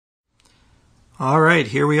All right,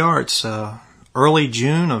 here we are. It's early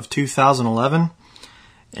June of 2011,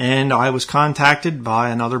 and I was contacted by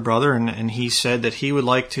another brother, and he said that he would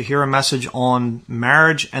like to hear a message on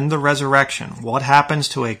marriage and the resurrection. What happens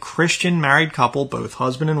to a Christian married couple, both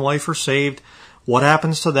husband and wife are saved? What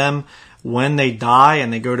happens to them when they die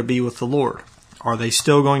and they go to be with the Lord? Are they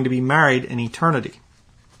still going to be married in eternity?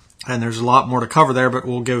 And there's a lot more to cover there, but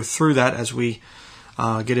we'll go through that as we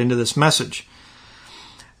get into this message.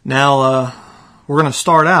 Now, we're going to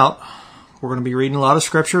start out. We're going to be reading a lot of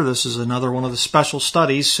scripture. This is another one of the special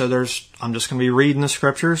studies, so I'm just going to be reading the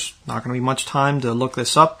scriptures. Not going to be much time to look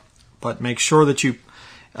this up, but make sure that you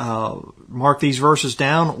mark these verses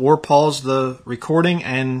down or pause the recording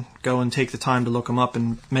and go and take the time to look them up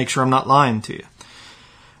and make sure I'm not lying to you.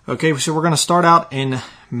 Okay, so we're going to start out in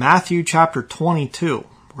Matthew chapter 22.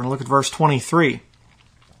 We're going to look at verse 23.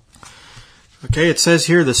 Okay, it says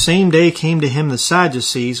here, the same day came to him the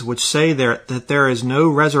Sadducees, which say that there is no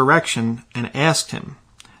resurrection, and asked him.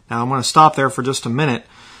 Now, I'm going to stop there for just a minute.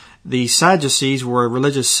 The Sadducees were a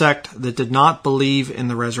religious sect that did not believe in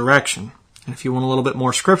the resurrection. And if you want a little bit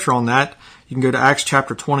more scripture on that, you can go to Acts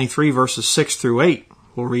chapter 23, verses 6 through 8.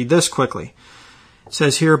 We'll read this quickly. It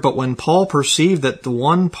says here, but when Paul perceived that the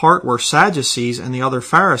one part were Sadducees and the other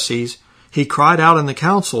Pharisees, he cried out in the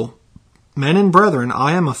council, Men and brethren,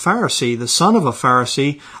 I am a Pharisee, the son of a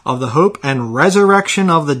Pharisee, of the hope and resurrection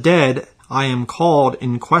of the dead I am called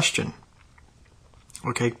in question.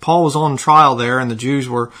 Okay, Paul was on trial there, and the Jews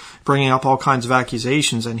were bringing up all kinds of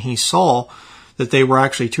accusations, and he saw that they were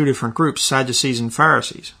actually two different groups, Sadducees and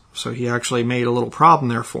Pharisees. So he actually made a little problem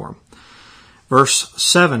there for him. Verse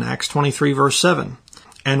 7, Acts 23, verse 7.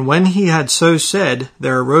 And when he had so said,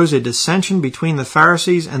 there arose a dissension between the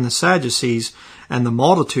Pharisees and the Sadducees, and the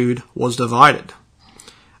multitude was divided.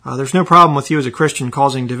 There's no problem with you as a Christian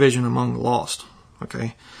causing division among the lost.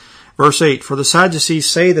 Okay. Verse 8, for the Sadducees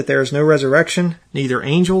say that there is no resurrection, neither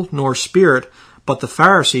angel nor spirit, but the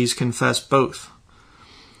Pharisees confess both.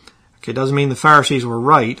 Okay, doesn't mean the Pharisees were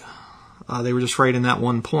right. They were just right in that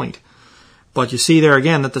one point. But you see there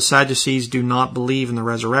again that the Sadducees do not believe in the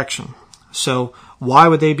resurrection. So why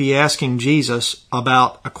would they be asking Jesus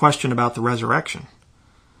about a question about the resurrection?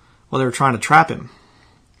 Well, they were trying to trap him.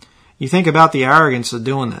 You think about the arrogance of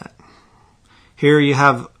doing that. Here you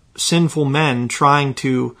have sinful men trying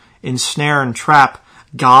to ensnare and trap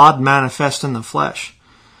God manifest in the flesh.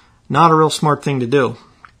 Not a real smart thing to do.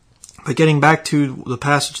 But getting back to the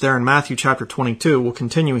passage there in Matthew chapter 22, we'll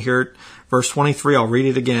continue here at verse 23. I'll read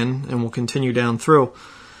it again, and we'll continue down through.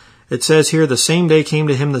 It says here, the same day came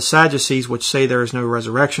to him the Sadducees, which say there is no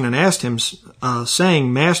resurrection, and asked him,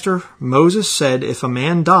 saying, Master, Moses said, if a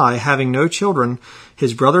man die, having no children,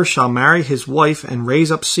 his brother shall marry his wife, and raise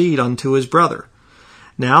up seed unto his brother.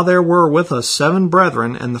 Now there were with us 7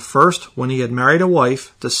 brethren, and the first, when he had married a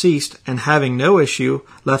wife, deceased, and having no issue,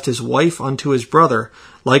 left his wife unto his brother,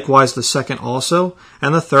 likewise the second also,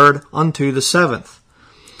 and the third unto the 7th.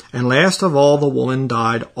 And last of all the woman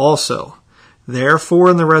died also. Therefore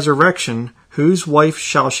in the resurrection, whose wife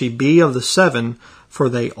shall she be of the 7? For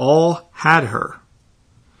they all had her.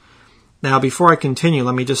 Now before I continue,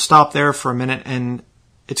 let me just stop there for a minute. And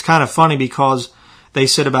it's kind of funny because they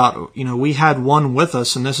said about, we had one with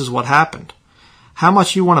us and this is what happened. How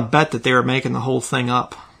much you want to bet that they were making the whole thing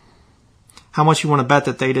up? How much you want to bet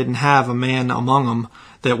that they didn't have a man among them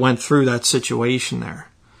that went through that situation there?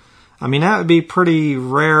 I mean, that would be a pretty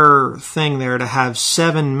rare thing there to have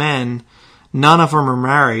 7 men. None of them are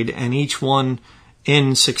married, and each one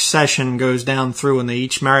in succession goes down through, and they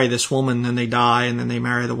each marry this woman, then they die, and then they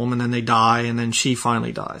marry the woman, then they die, and then she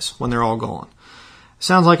finally dies when they're all gone.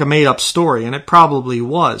 Sounds like a made-up story, and it probably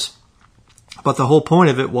was. But the whole point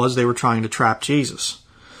of it was they were trying to trap Jesus.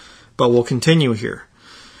 But we'll continue here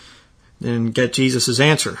and get Jesus'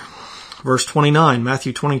 answer. Verse 29,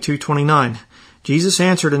 Matthew 22:29. Jesus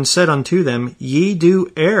answered and said unto them, Ye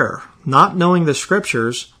do err, not knowing the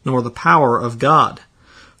Scriptures, nor the power of God.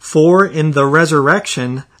 For in the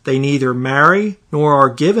resurrection they neither marry, nor are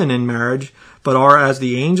given in marriage, but are as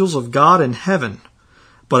the angels of God in heaven.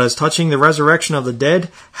 But as touching the resurrection of the dead,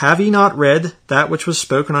 have ye not read that which was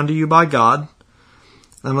spoken unto you by God?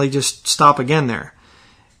 Let me just stop again there.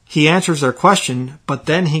 He answers their question, but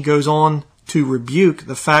then he goes on to rebuke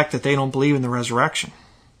the fact that they don't believe in the resurrection.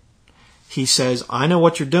 He says, I know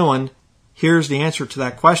what you're doing. Here's the answer to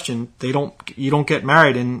that question. You don't get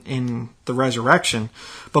married in the resurrection.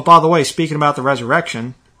 But by the way, speaking about the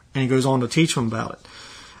resurrection, and he goes on to teach them about it.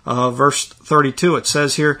 Verse 32, it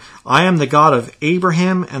says here, I am the God of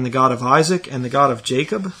Abraham and the God of Isaac and the God of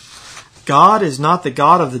Jacob. God is not the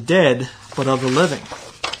God of the dead, but of the living.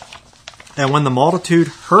 And when the multitude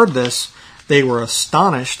heard this, They were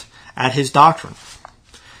astonished at his doctrine.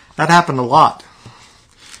 That happened a lot.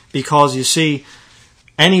 Because you see,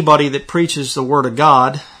 anybody that preaches the Word of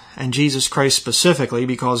God, and Jesus Christ specifically,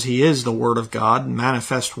 because He is the Word of God,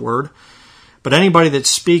 manifest Word, but anybody that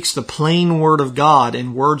speaks the plain Word of God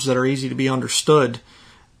in words that are easy to be understood,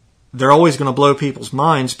 they're always going to blow people's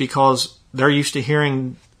minds because they're used to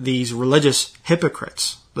hearing these religious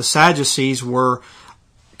hypocrites. The Sadducees were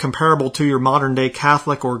comparable to your modern day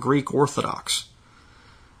Catholic or Greek Orthodox.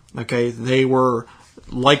 Okay, they were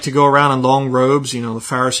like to go around in long robes, the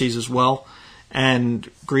Pharisees as well, and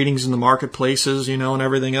greetings in the marketplaces, and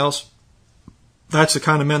everything else. That's the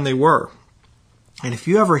kind of men they were. And if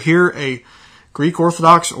you ever hear a Greek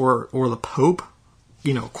Orthodox or the Pope,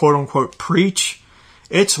 quote unquote, preach,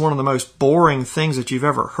 it's one of the most boring things that you've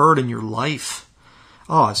ever heard in your life.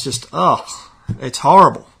 Oh, it's just, it's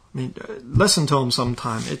horrible. I mean, listen to him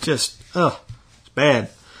sometime. It just, it's bad.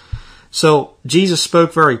 So Jesus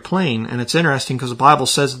spoke very plain, and it's interesting because the Bible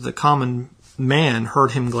says that the common man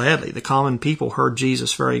heard him gladly. The common people heard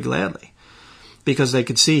Jesus very gladly because they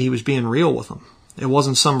could see he was being real with them. It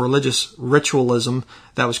wasn't some religious ritualism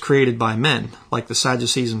that was created by men, like the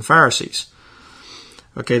Sadducees and Pharisees.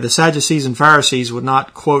 Okay, the Sadducees and Pharisees would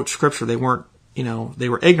not quote Scripture. They weren't, they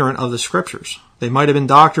were ignorant of the Scriptures. They might have been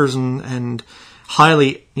doctors and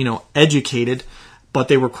highly, educated, but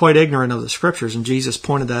they were quite ignorant of the Scriptures, and Jesus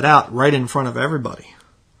pointed that out right in front of everybody.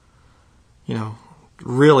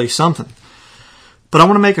 Really something. But I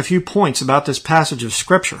want to make a few points about this passage of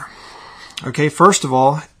Scripture. Okay, first of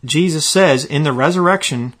all, Jesus says in the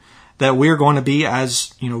resurrection that we are going to be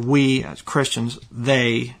as, we as Christians,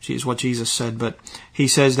 they, is what Jesus said, but he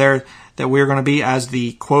says there that we are going to be as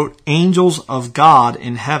the, quote, angels of God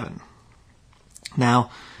in heaven.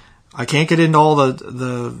 Now, I can't get into all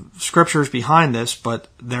the scriptures behind this, but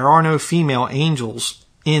there are no female angels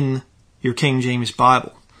in your King James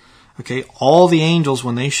Bible. Okay, all the angels,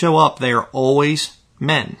 when they show up, they are always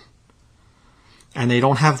men. And they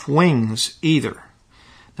don't have wings either.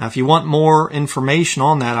 Now, if you want more information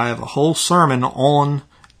on that, I have a whole sermon on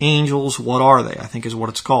angels. What are they? I think is what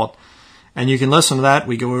it's called. And you can listen to that.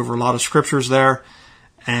 We go over a lot of scriptures there.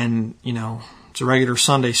 And, it's a regular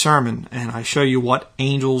Sunday sermon. And I show you what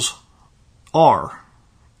angels are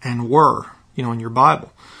and were, in your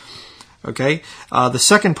Bible. Okay? The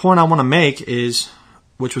second point I want to make is,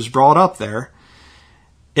 which was brought up there,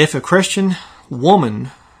 if a Christian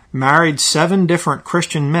woman married 7 different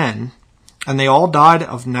Christian men, and they all died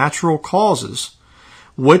of natural causes,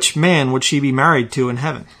 which man would she be married to in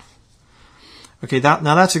heaven? Okay,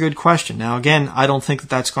 now that's a good question. Now again, I don't think that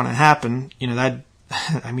that's going to happen.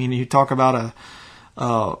 You talk about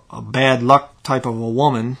a bad luck type of a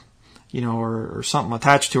woman, or something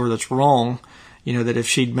attached to her that's wrong, that if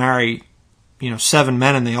she'd marry, 7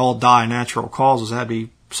 men and they all die natural causes, that'd be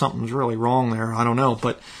something's really wrong there. I don't know,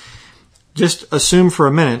 but just assume for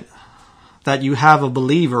a minute that you have a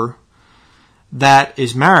believer that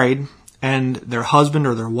is married and their husband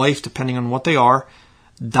or their wife, depending on what they are,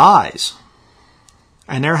 dies.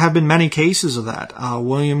 And there have been many cases of that.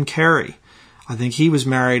 William Carey, I think he was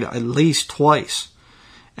married at least twice.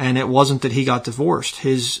 And it wasn't that he got divorced.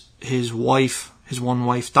 His one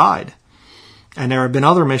wife died. And there have been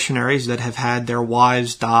other missionaries that have had their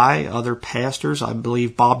wives die, other pastors. I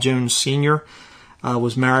believe Bob Jones Sr.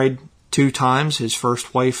 Was married 2 times. His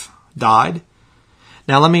first wife died.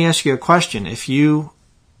 Now let me ask you a question. If you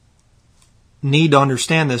need to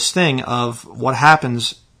understand this thing of what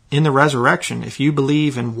happens in the resurrection, if you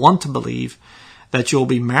believe and want to believe that you'll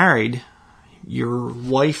be married, your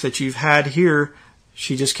wife that you've had here,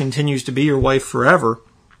 she just continues to be your wife forever.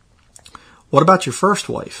 What about your first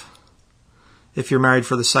wife? If you're married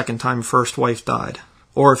for the second time, first wife died.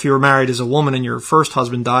 Or if you were married as a woman and your first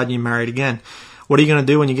husband died and you married again, what are you going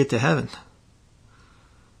to do when you get to heaven?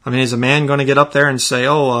 I mean, is a man going to get up there and say,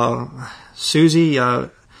 Susie,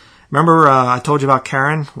 remember I told you about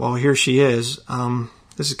Karen? Well, here she is.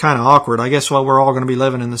 This is kind of awkward. I guess, we're all going to be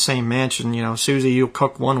living in the same mansion. Susie, you'll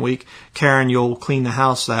cook one week. Karen, you'll clean the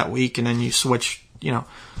house that week. And then you switch,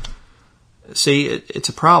 See, it's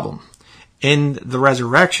a problem. In the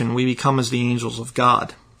resurrection, we become as the angels of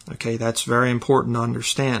God. Okay, that's very important to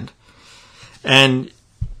understand. And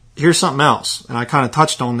here's something else, and I kind of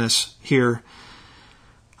touched on this here.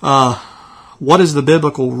 What is the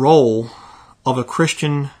biblical role of a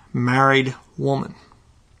Christian married woman?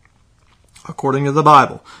 According to the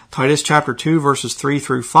Bible, Titus chapter 2, verses 3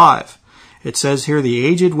 through 5. It says here, the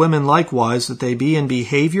aged women likewise, that they be in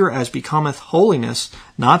behavior as becometh holiness,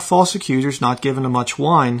 not false accusers, not given to much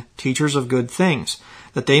wine, teachers of good things,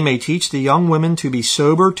 that they may teach the young women to be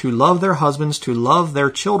sober, to love their husbands, to love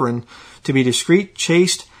their children, to be discreet,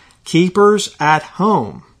 chaste, keepers at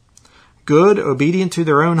home, good, obedient to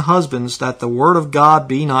their own husbands, that the word of God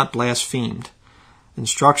be not blasphemed.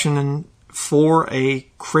 Instruction for a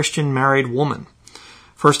Christian married woman.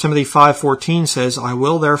 1 Timothy 5:14 says, I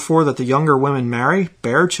will therefore that the younger women marry,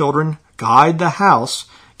 bear children, guide the house,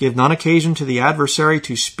 give none occasion to the adversary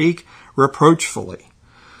to speak reproachfully.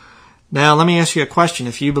 Now, let me ask you a question.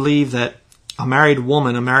 If you believe that a married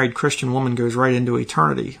woman, a married Christian woman, goes right into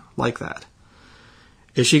eternity like that,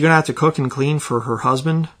 is she going to have to cook and clean for her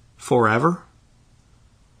husband forever?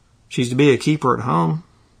 She's to be a keeper at home.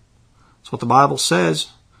 That's what the Bible says.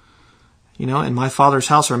 You know, in my Father's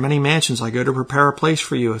house are many mansions. I go to prepare a place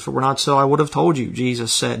for you. If it were not so, I would have told you.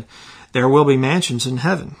 Jesus said, there will be mansions in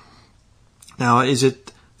heaven. Now, is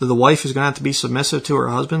it that the wife is going to have to be submissive to her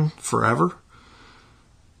husband forever?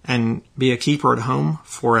 And be a keeper at home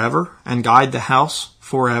forever? And guide the house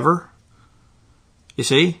forever? You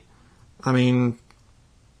see? I mean,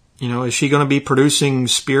 you know, is she going to be producing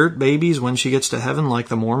spirit babies when she gets to heaven like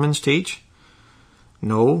the Mormons teach?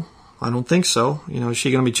 No. I don't think so. You know, is she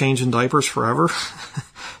going to be changing diapers forever?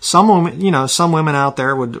 Some women out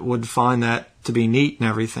there would find that to be neat and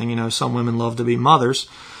everything. You know, some women love to be mothers.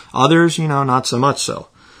 Others, you know, not so much so.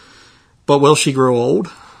 But will she grow old?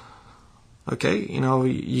 Okay, you know,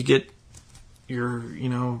 you get your, you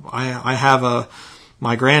know, I have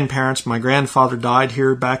my grandparents, my grandfather died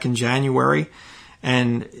here back in January,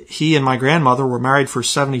 and he and my grandmother were married for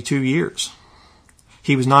 72 years.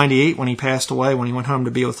 He was 98 when he passed away, when he went home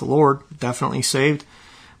to be with the Lord. Definitely saved.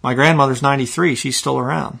 My grandmother's 93. She's still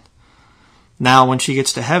around. Now, when she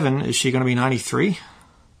gets to heaven, is she going to be 93?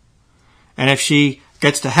 And if she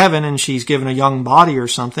gets to heaven and she's given a young body or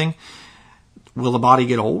something, will the body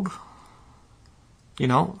get old? You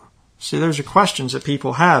know? See, there's the questions that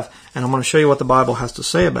people have, and I'm going to show you what the Bible has to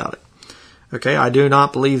say about it. Okay, I do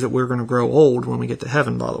not believe that we're going to grow old when we get to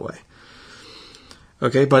heaven, by the way.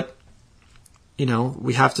 Okay, but you know,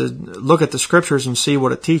 we have to look at the scriptures and see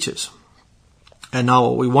what it teaches and not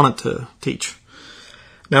what we want it to teach.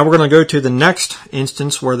 Now we're going to go to the next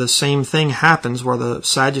instance where the same thing happens, where the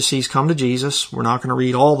Sadducees come to Jesus. We're not going to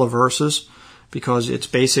read all the verses because it's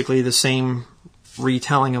basically the same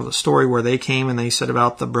retelling of the story where they came and they said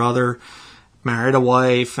about the brother married a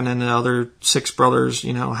wife, and then the other 6 brothers,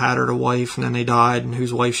 you know, had her a wife, and then they died, and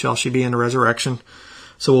whose wife shall she be in the resurrection?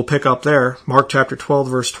 So we'll pick up there. Mark chapter 12,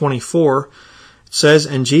 verse 24. Says,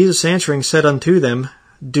 and Jesus answering said unto them,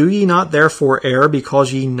 do ye not therefore err,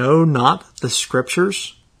 because ye know not the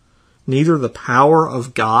Scriptures, neither the power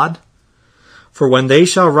of God? For when they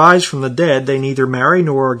shall rise from the dead, they neither marry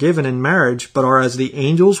nor are given in marriage, but are as the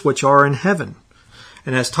angels which are in heaven.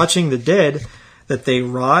 And as touching the dead, that they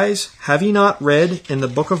rise, have ye not read in the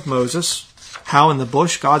book of Moses, how in the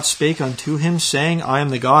bush God spake unto him, saying, I am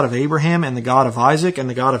the God of Abraham, and the God of Isaac, and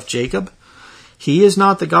the God of Jacob? He is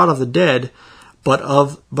not the God of the dead,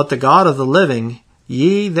 but the God of the living.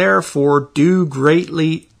 Ye therefore do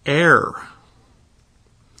greatly err.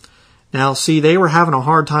 Now, see, they were having a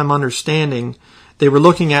hard time understanding. They were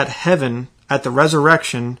looking at heaven, at the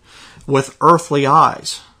resurrection, with earthly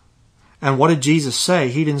eyes. And what did Jesus say?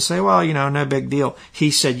 He didn't say, well, you know, no big deal.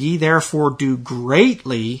 He said, ye therefore do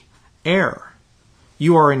greatly err.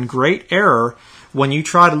 You are in great error when you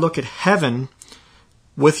try to look at heaven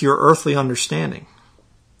with your earthly understanding.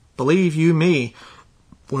 Believe you me,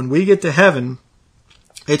 when we get to heaven,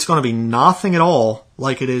 it's going to be nothing at all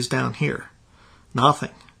like it is down here.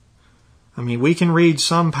 Nothing. I mean, we can read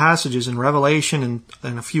some passages in Revelation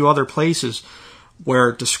and a few other places where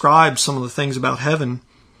it describes some of the things about heaven,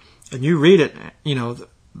 and you read it, you know,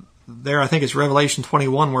 there I think it's Revelation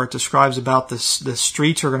 21 where it describes about the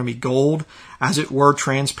streets are going to be gold, as it were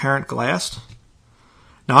transparent glass.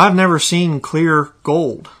 Now, I've never seen clear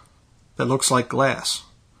gold that looks like glass.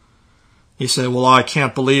 You say, well, I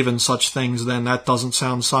can't believe in such things then. That doesn't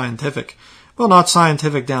sound scientific. Well, not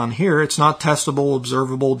scientific down here. It's not testable,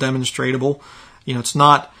 observable, demonstratable. You know, it's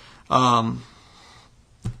not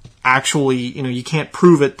actually, you know, you can't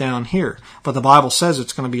prove it down here. But the Bible says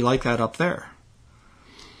it's going to be like that up there.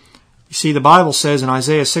 You see, the Bible says in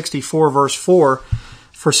Isaiah 64, verse 4,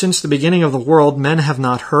 for since the beginning of the world men have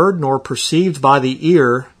not heard nor perceived by the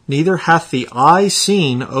ear, neither hath the eye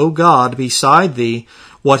seen, O God, beside thee,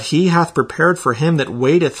 what he hath prepared for him that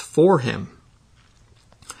waiteth for him.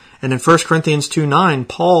 And in 1 Corinthians 2:9,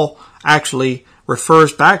 Paul actually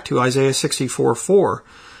refers back to Isaiah 64:4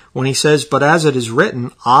 when he says, but as it is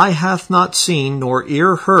written, eye hath not seen, nor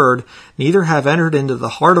ear heard, neither have entered into the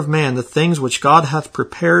heart of man the things which God hath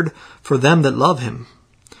prepared for them that love him.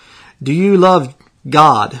 Do you love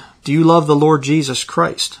God? Do you love the Lord Jesus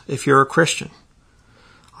Christ if you're a Christian?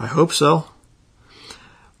 I hope so.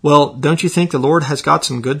 Well, don't you think the Lord has got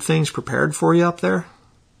some good things prepared for you up there?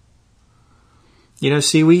 You know,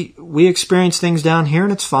 see, we experience things down here,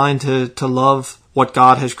 and it's fine to love what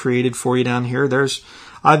God has created for you down here.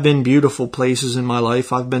 I've been beautiful places in my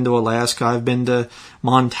life. I've been to Alaska. I've been to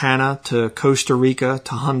Montana, to Costa Rica,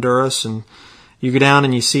 to Honduras, and you go down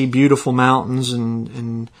and you see beautiful mountains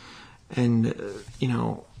and you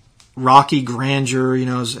know, rocky grandeur, you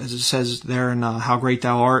know, as it says there in How Great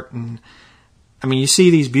Thou Art. And I mean, you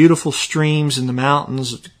see these beautiful streams in the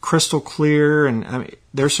mountains, crystal clear, and I mean,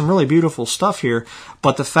 there's some really beautiful stuff here.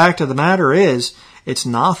 But the fact of the matter is, it's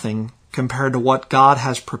nothing compared to what God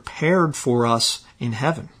has prepared for us in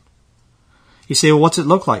heaven. You say, well, what's it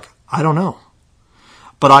look like? I don't know.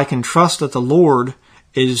 But I can trust that the Lord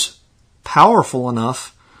is powerful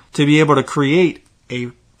enough to be able to create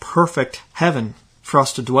a perfect heaven for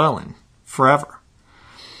us to dwell in forever.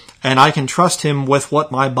 And I can trust Him with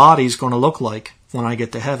what my body's going to look like when I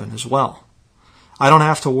get to heaven as well. I don't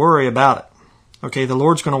have to worry about it. Okay, the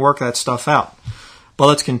Lord's going to work that stuff out. But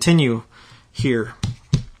let's continue here.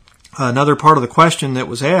 Another part of the question that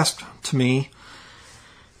was asked to me,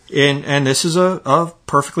 and this is a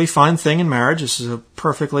perfectly fine thing in marriage. This is a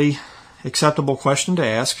perfectly acceptable question to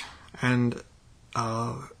ask. And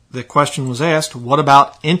the question was asked, what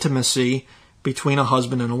about intimacy between a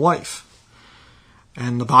husband and a wife?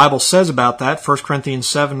 And the Bible says about that, 1 Corinthians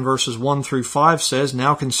 7 verses 1 through 5 says,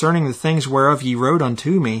 Now concerning the things whereof ye wrote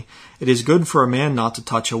unto me, it is good for a man not to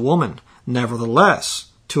touch a woman.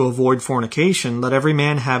 Nevertheless, to avoid fornication, let every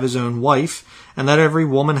man have his own wife, and let every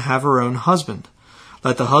woman have her own husband.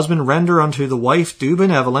 Let the husband render unto the wife due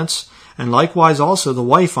benevolence, and likewise also the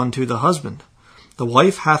wife unto the husband. The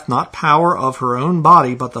wife hath not power of her own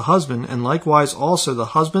body, but the husband, and likewise also the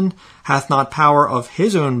husband hath not power of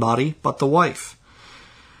his own body, but the wife.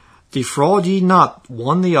 Defraud ye not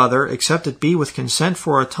one the other, except it be with consent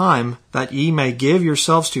for a time, that ye may give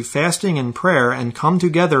yourselves to fasting and prayer, and come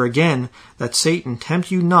together again, that Satan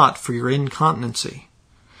tempt you not for your incontinency.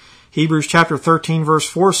 Hebrews chapter 13 verse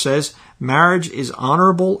 4 says, Marriage is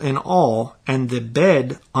honorable in all, and the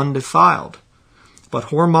bed undefiled. But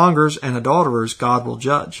whoremongers and adulterers God will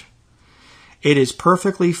judge. It is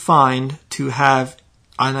perfectly fine to have,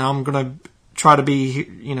 and I'm going to try to be,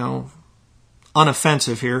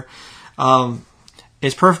 unoffensive here.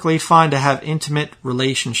 It's perfectly fine to have intimate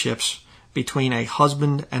relationships between a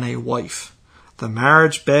husband and a wife. The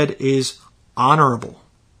marriage bed is honorable.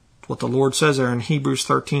 That's what the Lord says there in Hebrews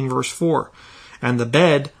 13 verse 4. And the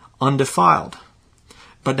bed undefiled.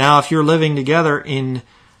 But now if you're living together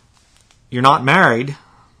you're not married,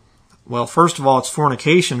 well, first of all, it's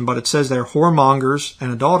fornication, but it says there, whoremongers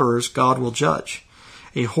and adulterers God will judge.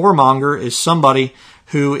 A whoremonger is somebody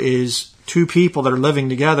who is two people that are living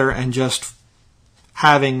together and just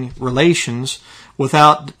having relations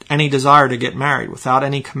without any desire to get married, without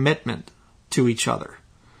any commitment to each other.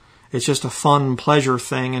 It's just a fun pleasure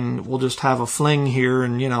thing, and we'll just have a fling here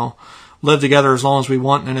and, live together as long as we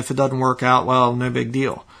want, and if it doesn't work out, well, no big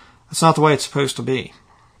deal. That's not the way it's supposed to be.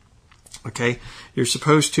 Okay? You're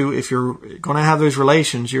supposed to, if you're going to have those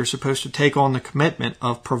relations, you're supposed to take on the commitment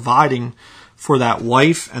of providing for that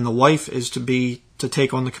wife, and the wife is to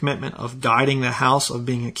take on the commitment of guiding the house, of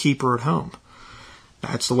being a keeper at home.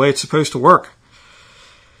 That's the way it's supposed to work.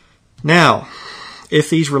 Now,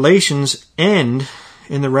 if these relations end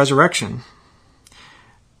in the resurrection,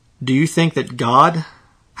 do you think that God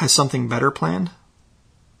has something better planned?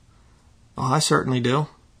 Oh, I certainly do.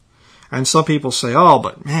 And some people say, oh,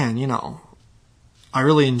 but man, I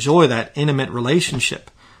really enjoy that intimate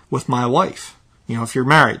relationship with my wife. If you're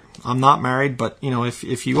married. I'm not married, but,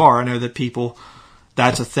 if you are, I know that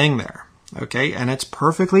that's a thing there. Okay? And it's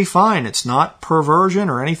perfectly fine. It's not perversion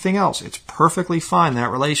or anything else. It's perfectly fine,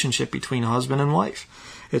 that relationship between husband and wife.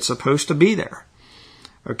 It's supposed to be there.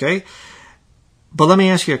 Okay? But let me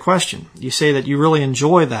ask you a question. You say that you really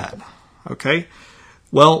enjoy that. Okay?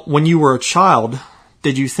 Well, when you were a child,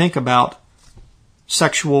 did you think about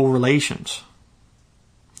sexual relations?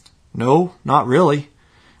 No, not really.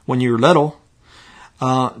 When you were little.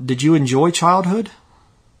 Did you enjoy childhood?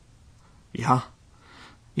 Yeah.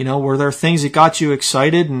 Were there things that got you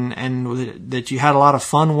excited and that you had a lot of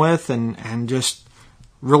fun with and just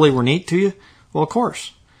really were neat to you? Well, of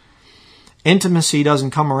course. Intimacy doesn't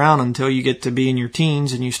come around until you get to be in your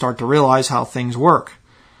teens and you start to realize how things work.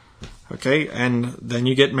 Okay? And then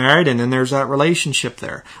you get married and then there's that relationship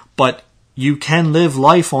there. But you can live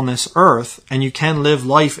life on this earth and you can live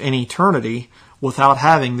life in eternity without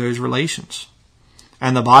having those relations.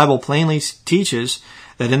 And the Bible plainly teaches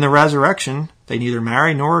that in the resurrection they neither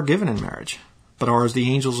marry nor are given in marriage, but are as the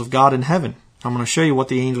angels of God in heaven. I'm going to show you what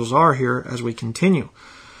the angels are here as we continue.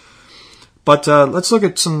 But let's look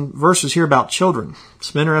at some verses here about children.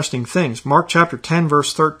 Some interesting things. Mark chapter 10,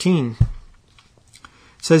 verse 13. It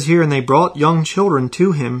says here, "And they brought young children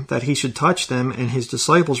to him, that he should touch them, and his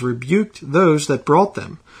disciples rebuked those that brought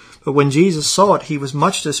them. But when Jesus saw it, he was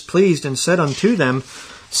much displeased, and said unto them,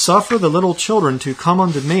 Suffer the little children to come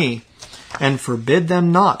unto me, and forbid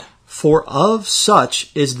them not, for of such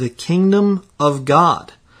is the kingdom of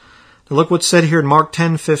God." Now look what's said here in Mark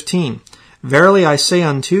 10:15. "Verily I say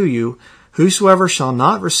unto you, whosoever shall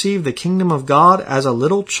not receive the kingdom of God as a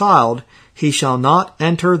little child, he shall not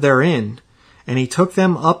enter therein. And he took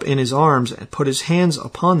them up in his arms, and put his hands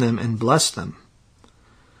upon them, and blessed them."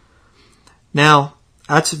 Now,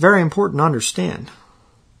 that's very important to understand.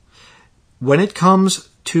 When it comes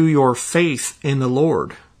to your faith in the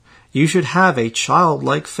Lord, you should have a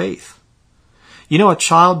childlike faith. You know, a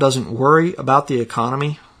child doesn't worry about the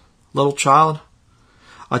economy. Little child.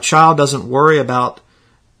 A child doesn't worry about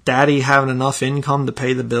daddy having enough income to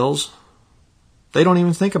pay the bills. They don't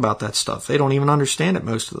even think about that stuff. They don't even understand it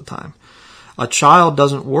most of the time. A child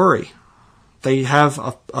doesn't worry. They have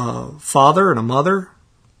a father and a mother,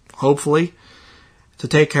 hopefully, to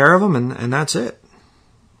take care of them, and that's it.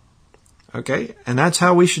 Okay? And that's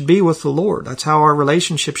how we should be with the Lord. That's how our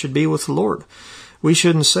relationship should be with the Lord. We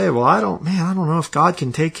shouldn't say, well, I don't know if God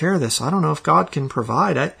can take care of this. I don't know if God can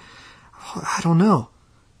provide. I don't know.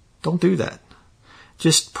 Don't do that.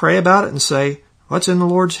 Just pray about it and say, what's in the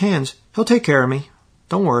Lord's hands? He'll take care of me.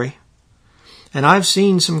 Don't worry. And I've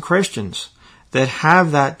seen some Christians that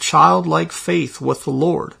have that childlike faith with the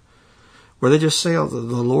Lord, where they just say, oh, the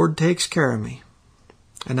Lord takes care of me.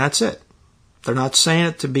 And that's it. They're not saying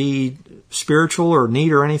it to be spiritual or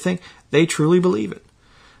neat or anything. They truly believe it.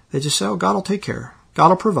 They just say, oh, God will take care. God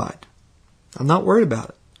will provide. I'm not worried about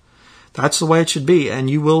it. That's the way it should be. And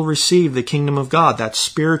you will receive the kingdom of God, that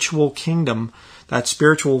spiritual kingdom, that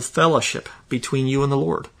spiritual fellowship between you and the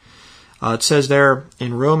Lord. It says there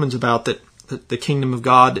in Romans about that the kingdom of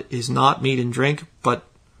God is not meat and drink, but,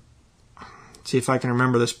 see if I can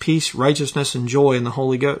remember this, peace, righteousness, and joy in the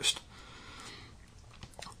Holy Ghost.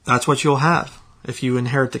 That's what you'll have if you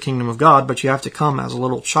inherit the kingdom of God, but you have to come as a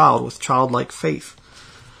little child with childlike faith.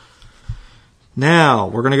 Now,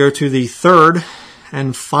 we're going to go to the third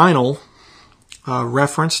and final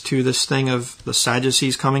reference to this thing of the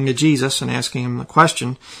Sadducees coming to Jesus and asking him the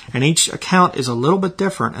question. And each account is a little bit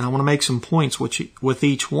different, and I want to make some points with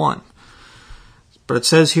each one. But it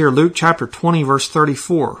says here, Luke chapter 20, verse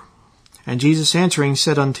 34, "And Jesus answering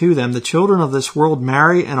said unto them, The children of this world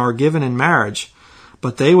marry and are given in marriage,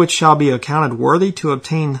 but they which shall be accounted worthy to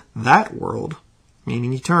obtain that world,"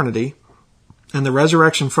 meaning eternity, "and the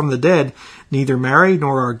resurrection from the dead, neither marry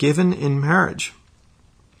nor are given in marriage.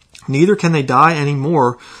 Neither can they die any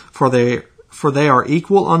more, for they are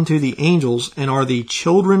equal unto the angels, and are the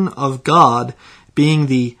children of God, being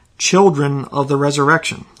the children of the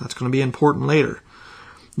resurrection." That's going to be important later.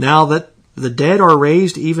 "Now that the dead are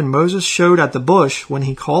raised, even Moses showed at the bush, when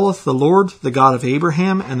he calleth the Lord the God of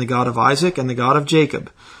Abraham, and the God of Isaac, and the God of Jacob.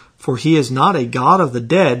 For he is not a God of the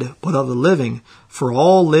dead, but of the living, for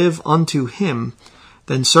all live unto him.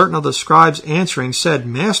 Then certain of the scribes answering said,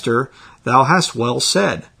 Master, thou hast well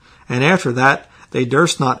said. And after that, they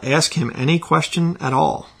durst not ask him any question at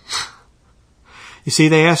all." You see,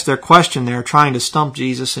 they asked their question there, trying to stump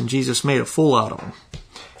Jesus, and Jesus made a fool out of them.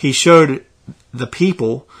 He showed the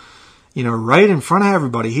people, right in front of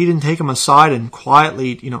everybody. He didn't take them aside and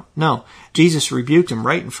quietly, no. Jesus rebuked them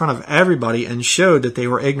right in front of everybody and showed that they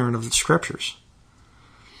were ignorant of the scriptures.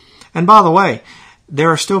 And by the way, there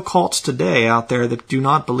are still cults today out there that do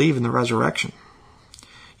not believe in the resurrection.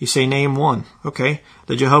 You say, name one. Okay,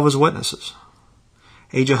 the Jehovah's Witnesses.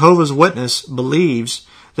 A Jehovah's Witness believes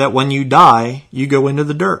that when you die, you go into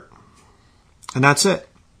the dirt. And that's it.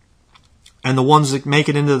 And the ones that make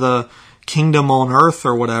it into the kingdom on earth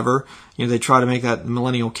or whatever, they try to make that the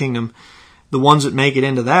millennial kingdom. The ones that make it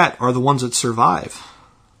into that are the ones that survive.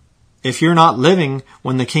 If you're not living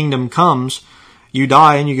when the kingdom comes, you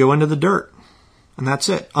die and you go into the dirt. And that's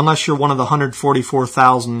it. Unless you're one of the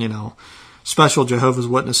 144,000, special Jehovah's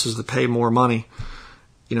Witnesses that pay more money.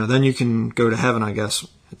 Then you can go to heaven, I guess.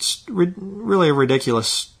 It's really a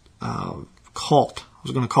ridiculous cult. I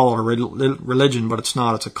was going to call it a religion, but it's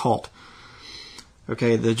not. It's a cult.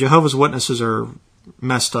 Okay, the Jehovah's Witnesses are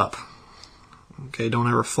messed up. Okay, don't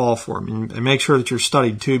ever fall for them. And make sure that you're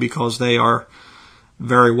studied too, because they are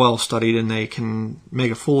very well studied and they can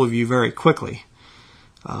make a fool of you very quickly.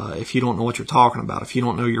 if you don't know what you're talking about, if you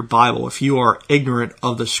don't know your Bible, if you are ignorant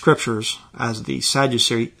of the Scriptures, as the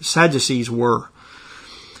Sadducees were.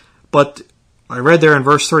 But I read there in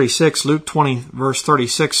verse 36, Luke 20, verse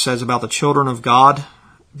 36 says about the children of God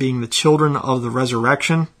being the children of the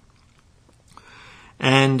resurrection.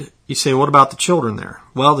 And you say, what about the children there?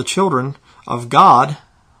 Well, the children of God,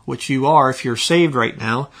 which you are, if you're saved right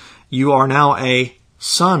now, you are now a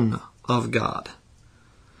son of God.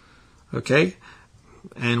 Okay?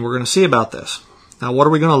 And we're going to see about this. Now, what are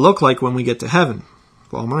we going to look like when we get to heaven?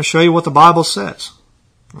 Well, I'm going to show you what the Bible says.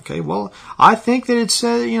 Okay, well, I think that it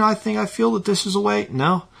says, I feel that this is the way.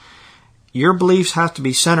 No. Your beliefs have to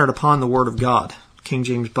be centered upon the Word of God. King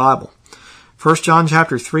James Bible. 1 John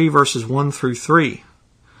chapter 3, verses 1 through 3.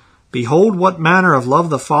 Behold, what manner of love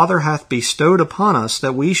the Father hath bestowed upon us,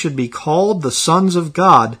 that we should be called the sons of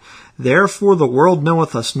God. Therefore the world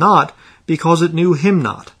knoweth us not, because it knew him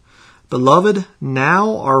not. Beloved,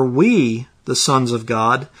 now are we the sons of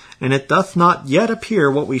God, and it doth not yet appear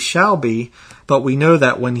what we shall be, but we know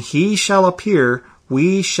that when he shall appear,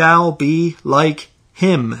 we shall be like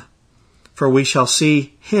him, for we shall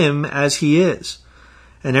see him as he is.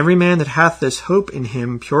 And every man that hath this hope in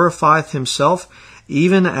him purifieth himself,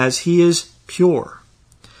 even as he is pure.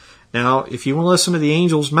 Now, if you want to listen to the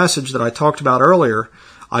angel's message that I talked about earlier,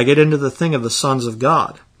 I get into the thing of the sons of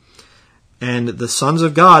God. And the sons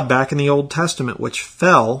of God back in the Old Testament, which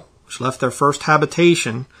fell, which left their first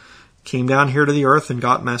habitation, came down here to the earth and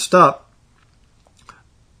got messed up.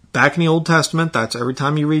 Back in the Old Testament, that's every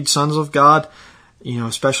time you read sons of God,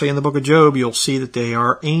 especially in the book of Job, you'll see that they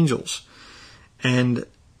are angels. And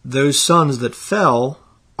those sons that fell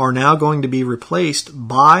are now going to be replaced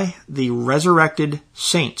by the resurrected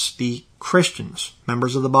saints, the Christians,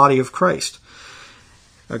 members of the body of Christ.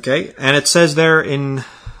 Okay, and it says there in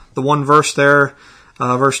the one verse there,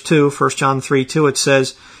 verse 2, 1 John 3:2, it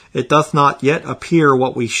says, it doth not yet appear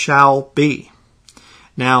what we shall be.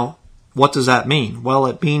 Now, what does that mean? Well,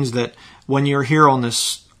 it means that when you're here on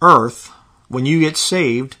this earth, when you get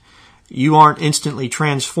saved, you aren't instantly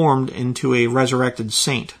transformed into a resurrected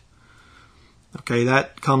saint. Okay,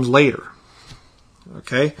 that comes later.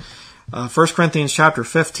 Okay, 1 Corinthians chapter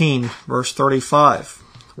 15, verse 35.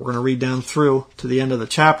 We're going to read down through to the end of the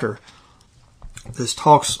chapter. This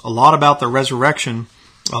talks a lot about the resurrection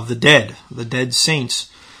of the dead saints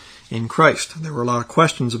in Christ. There were a lot of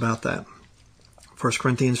questions about that. 1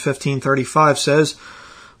 Corinthians 15:35 says,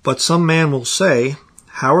 but some man will say,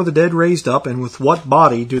 how are the dead raised up, and with what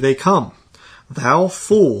body do they come? Thou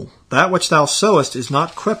fool, that which thou sowest is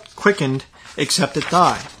not quickened, except it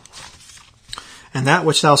die. And that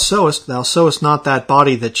which thou sowest not that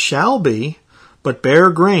body that shall be, but bare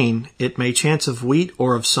grain, it may chance of wheat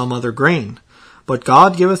or of some other grain. But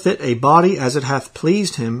God giveth it a body as it hath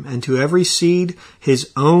pleased him, and to every seed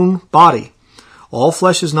his own body. All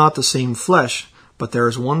flesh is not the same flesh, but there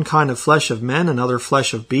is one kind of flesh of men, another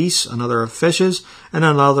flesh of beasts, another of fishes, and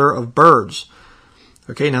another of birds.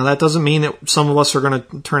 Okay, now that doesn't mean that some of us are going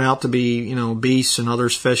to turn out to be, beasts, and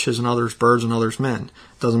others fishes, and others birds, and others men.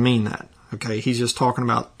 It doesn't mean that. Okay, he's just talking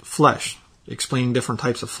about flesh, explaining different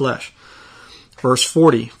types of flesh. Verse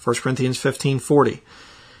 40, 1 Corinthians 15:40.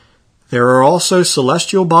 There are also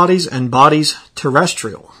celestial bodies and bodies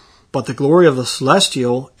terrestrial, but the glory of the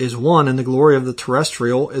celestial is one, and the glory of the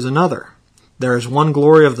terrestrial is another. There is one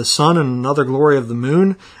glory of the sun, and another glory of the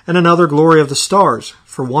moon, and another glory of the stars.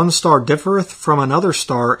 For one star differeth from another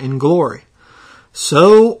star in glory.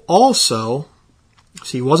 So also,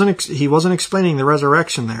 see, he wasn't explaining the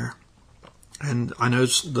resurrection there. And I know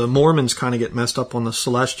the Mormons kind of get messed up on the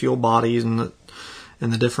celestial bodies and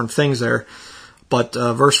the different things there. But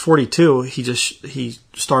verse 42, he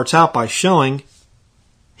starts out by showing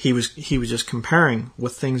he was just comparing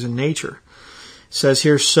with things in nature. It says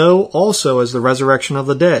here, so also as the resurrection of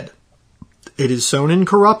the dead. It is sown in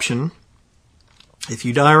corruption. If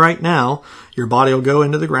you die right now, your body will go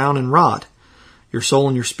into the ground and rot. Your soul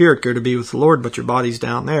and your spirit go to be with the Lord, but your body's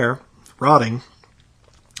down there, rotting.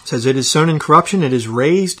 It says, it is sown in corruption, it is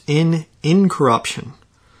raised in incorruption.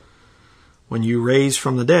 When you raise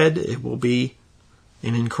from the dead, it will be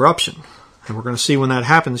in incorruption. And we're going to see when that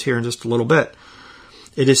happens here in just a little bit.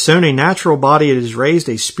 It is sown a natural body, it is raised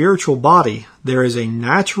a spiritual body. There is a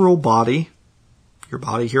natural body, your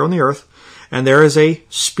body here on the earth, and there is a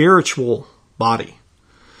spiritual body.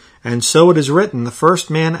 And so it is written, the first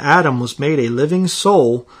man Adam was made a living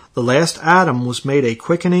soul, the last Adam was made a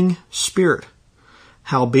quickening spirit.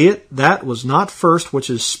 Howbeit that was not first which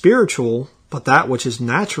is spiritual, but that which is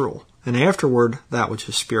natural, and afterward that which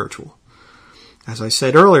is spiritual. As I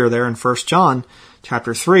said earlier there in 1 John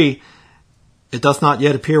chapter 3, it doth not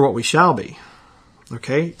yet appear what we shall be.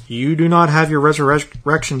 Okay? You do not have your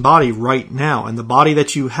resurrection body right now, and the body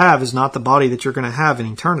that you have is not the body that you're going to have in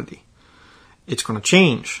eternity. It's going to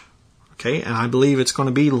change. Okay? And I believe it's going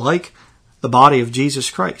to be like the body of Jesus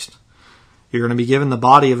Christ. You're going to be given the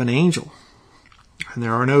body of an angel. And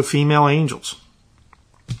there are no female angels.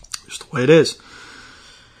 Just the way it is.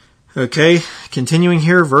 Okay, continuing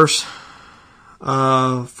here, verse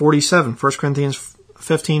 47, 1 Corinthians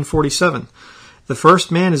 15:47. The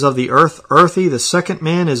first man is of the earth, earthy. The second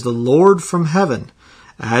man is the Lord from heaven.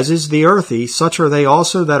 As is the earthy, such are they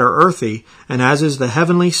also that are earthy. And as is the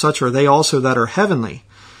heavenly, such are they also that are heavenly.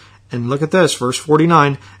 And look at this, verse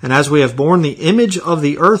 49. And as we have borne the image of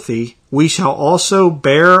the earthy, we shall also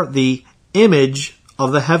bear the image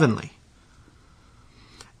of the heavenly.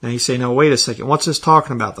 Now you say, no, wait a second. What's this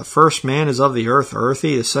talking about? The first man is of the earth,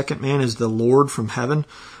 earthy. The second man is the Lord from heaven.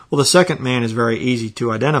 Well, the second man is very easy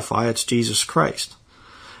to identify. It's Jesus Christ.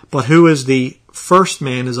 But who is the first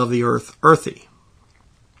man is of the earth, earthy?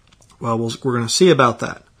 Well, we're going to see about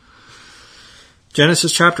that.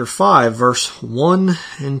 Genesis chapter 5, verse 1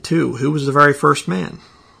 and 2. Who was the very first man?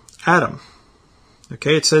 Adam.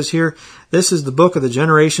 Okay, it says here, this is the book of the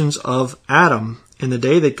generations of Adam. In the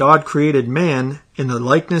day that God created man, in the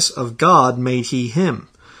likeness of God made he him.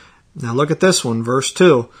 Now look at this one, verse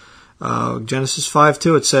 2. Genesis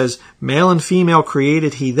 5:2, it says, male and female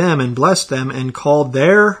created he them and blessed them and called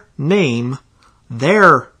their name,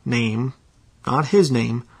 not his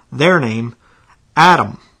name, their name,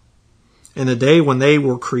 Adam, in the day when they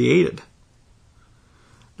were created.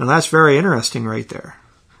 Now that's very interesting right there.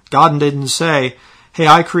 God didn't say, hey,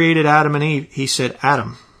 I created Adam and Eve. He said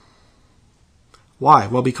Adam. Why?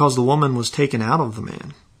 Well, because the woman was taken out of the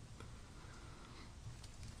man.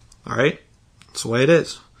 All right? That's the way it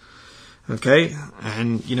is. Okay?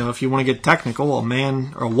 And, if you want to get technical, a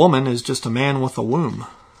man or a woman is just a man with a womb.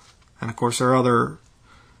 And, of course, there are other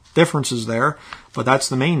differences there, but that's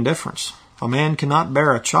the main difference. A man cannot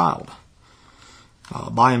bear a child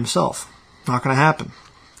by himself. Not going to happen.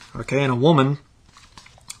 Okay? And a woman,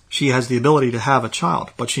 she has the ability to have a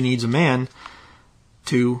child, but she needs a man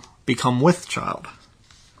to become with child.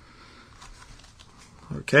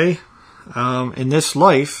 Okay? In this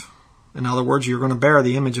life, in other words, you're going to bear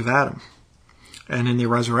the image of Adam. And in the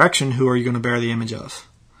resurrection, who are you going to bear the image of?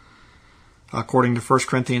 According to 1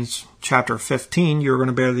 Corinthians chapter 15, you're going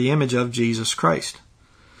to bear the image of Jesus Christ.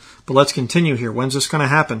 But let's continue here. When's this going to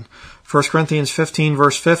happen? 1 Corinthians 15,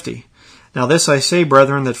 verse 50. Now this I say,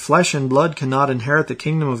 brethren, that flesh and blood cannot inherit the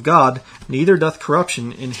kingdom of God, neither doth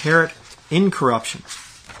corruption inherit incorruption.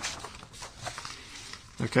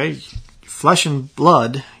 Okay? Flesh and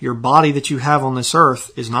blood, your body that you have on this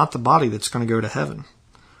earth, is not the body that's going to go to heaven.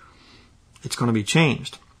 It's going to be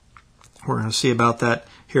changed. We're going to see about that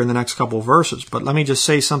here in the next couple of verses. But let me just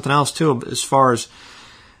say something else too, as far as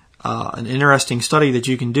an interesting study that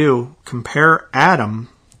you can do. Compare Adam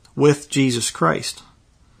with Jesus Christ.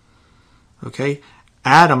 Okay?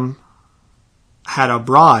 Adam had a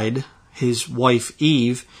bride, his wife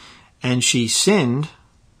Eve, and she sinned.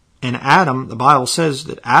 And Adam, the Bible says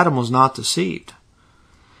that Adam was not deceived.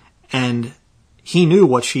 And he knew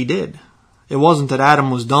what she did. It wasn't that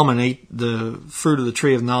Adam was dumb and ate the fruit of the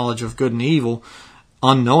tree of knowledge of good and evil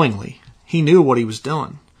unknowingly. He knew what he was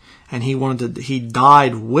doing. And he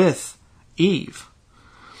died with Eve.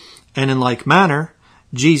 And in like manner,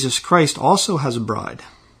 Jesus Christ also has a bride.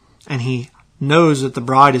 And he knows that the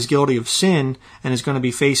bride is guilty of sin and is going to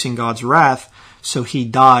be facing God's wrath. So he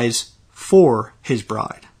dies for his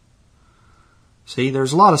bride. See,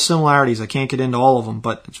 there's a lot of similarities. I can't get into all of them,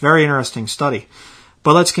 but it's a very interesting study.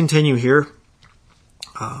 But let's continue here.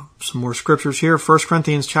 Some more scriptures here. 1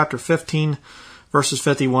 Corinthians chapter 15, verses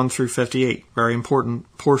 51 through 58. Very important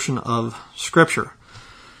portion of Scripture.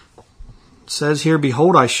 It says here,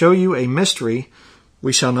 behold, I show you a mystery.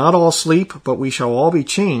 We shall not all sleep, but we shall all be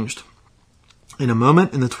changed. In a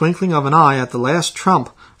moment, in the twinkling of an eye, at the last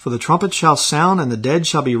trump, for the trumpet shall sound, and the dead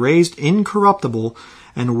shall be raised incorruptible,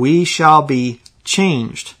 and we shall be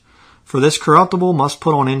changed. For this corruptible must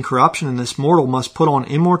put on incorruption, and this mortal must put on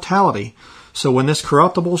immortality. So when this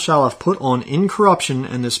corruptible shall have put on incorruption,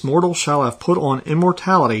 and this mortal shall have put on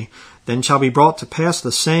immortality, then shall be brought to pass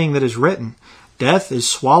the saying that is written, death is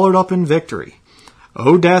swallowed up in victory.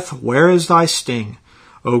 O death, where is thy sting?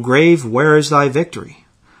 O grave, where is thy victory?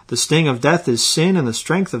 The sting of death is sin, and the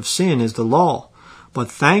strength of sin is the law.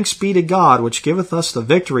 But thanks be to God, which giveth us the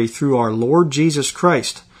victory through our Lord Jesus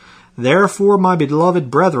Christ. Therefore, my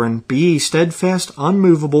beloved brethren, be ye steadfast,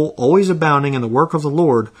 unmovable, always abounding in the work of the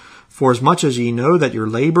Lord, for as much as ye know that your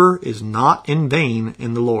labor is not in vain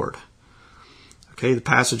in the Lord. Okay, the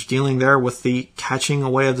passage dealing there with the catching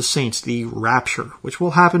away of the saints, the rapture, which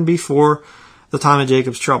will happen before the time of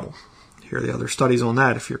Jacob's trouble. Here are the other studies on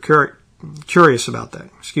that if you're curious about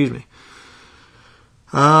that. Excuse me.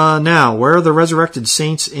 Now, where are the resurrected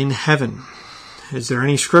saints in heaven? Is there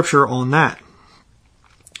any scripture on that?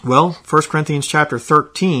 Well, 1 Corinthians chapter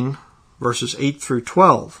 13, verses 8 through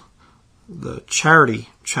 12, the charity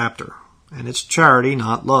chapter. And it's charity,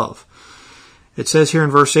 not love. It says here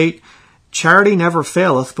in verse 8, "Charity never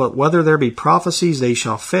faileth, but whether there be prophecies, they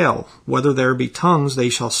shall fail. Whether there be tongues, they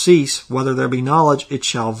shall cease. Whether there be knowledge, it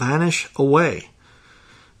shall vanish away."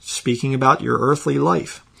 Speaking about your earthly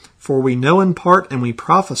life. "For we know in part, and we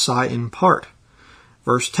prophesy in part."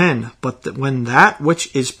 Verse 10, "But when that which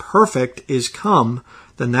is perfect is come,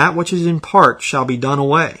 then that which is in part shall be done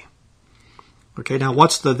away." Okay, now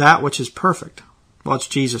what's that which is perfect? Well, it's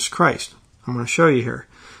Jesus Christ. I'm going to show you here.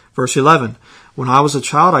 Verse 11, "When I was a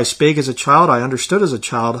child, I spake as a child, I understood as a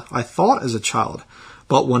child, I thought as a child.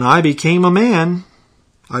 But when I became a man,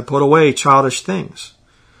 I put away childish things.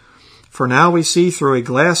 For now we see through a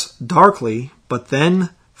glass darkly, but then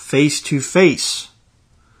face to face.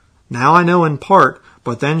 Now I know in part,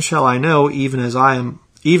 but then shall I know even as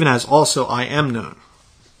also I am known."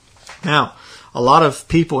 Now, a lot of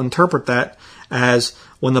people interpret that as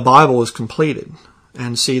when the Bible is completed.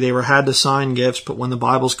 And see, they had to sign gifts, but when the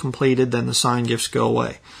Bible's completed, then the signed gifts go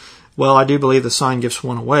away. Well, I do believe the signed gifts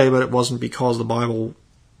went away, but it wasn't because the Bible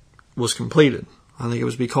was completed. I think it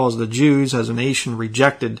was because the Jews as a nation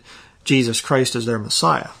rejected Jesus Christ as their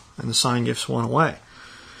Messiah, and the signed gifts went away.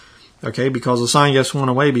 Okay, because the signed gifts went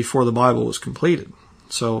away before the Bible was completed.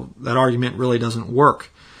 So that argument really doesn't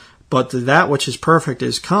work. But that which is perfect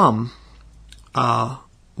is come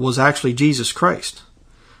was actually Jesus Christ.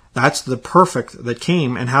 That's the perfect that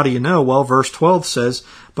came. And how do you know? Well, verse 12 says,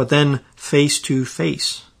 "But then face to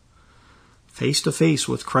face." Face to face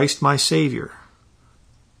with Christ my Savior.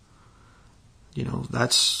 You know,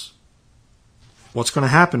 that's what's going to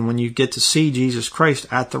happen when you get to see Jesus Christ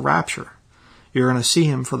at the rapture. You're going to see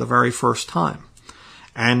Him for the very first time.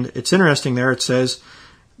 And it's interesting there, it says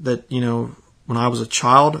that, you know, when I was a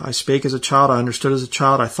child, I spake as a child, I understood as a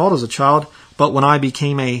child, I thought as a child, but when I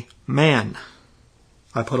became a man,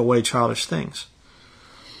 I put away childish things.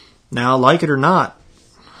 Now, like it or not,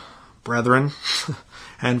 brethren,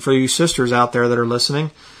 and for you sisters out there that are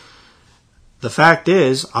listening, the fact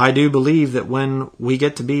is, I do believe that when we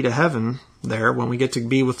get to be to heaven there, when we get to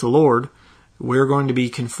be with the Lord, we're going to be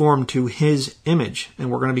conformed to His image,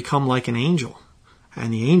 and we're going to become like an angel.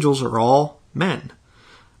 And the angels are all men.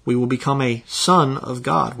 We will become a son of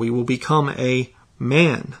God. We will become a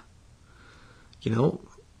man. You know,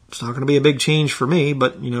 it's not going to be a big change for me,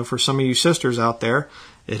 but, you know, for some of you sisters out there,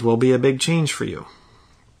 it will be a big change for you.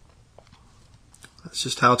 That's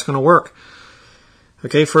just how it's going to work.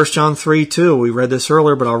 Okay, 1 John 3:2. We read this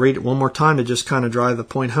earlier, but I'll read it one more time to just kind of drive the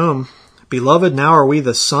point home. "Beloved, now are we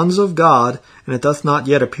the sons of God, and it doth not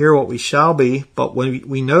yet appear what we shall be, but when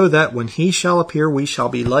we know that when He shall appear, we shall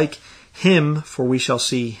be like Him, for we shall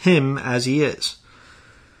see Him as He is."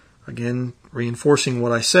 Again, reinforcing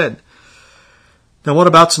what I said. Now, what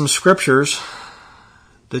about some scriptures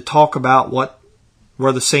that talk about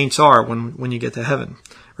where the saints are when you get to heaven?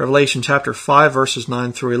 Revelation chapter 5, verses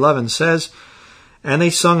 9 through 11 says, "And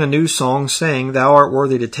they sung a new song, saying, Thou art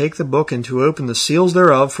worthy to take the book and to open the seals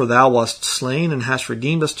thereof, for thou wast slain and hast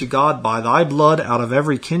redeemed us to God by thy blood out of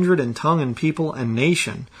every kindred and tongue and people and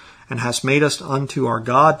nation, and hast made us unto our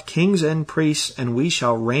God kings and priests, and we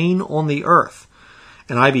shall reign on the earth.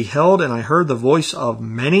 And I beheld, and I heard the voice of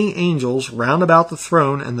many angels round about the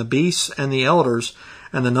throne, and the beasts and the elders,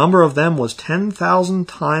 and the number of them was 10,000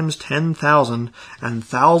 times 10,000, and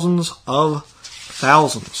thousands of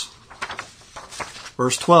thousands."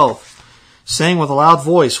 Verse 12, "Saying with a loud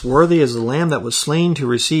voice, Worthy is the Lamb that was slain to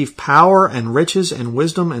receive power and riches and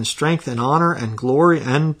wisdom and strength and honor and glory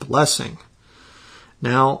and blessing."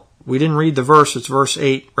 Now, we didn't read the verse, it's verse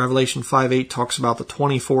 8. Revelation 5:8 talks about the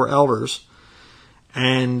 24 elders.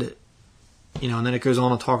 And, you know, and then it goes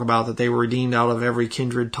on to talk about that they were redeemed out of every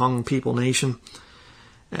kindred, tongue, people, nation,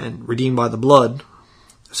 and redeemed by the blood.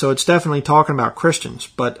 So it's definitely talking about Christians,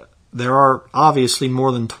 but there are obviously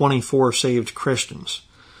more than 24 saved Christians.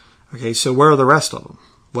 Okay, so where are the rest of them?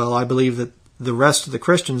 Well, I believe that the rest of the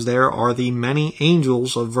Christians there are the many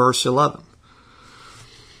angels of verse 11.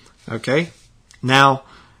 Okay, now,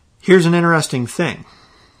 here's an interesting thing.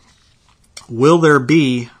 Will there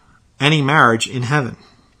be any marriage in heaven?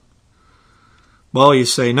 Well, you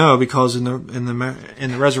say no, because in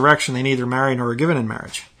the resurrection they neither marry nor are given in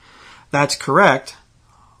marriage. That's correct,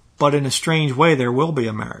 but in a strange way there will be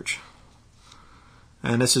a marriage.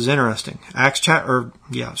 And this is interesting.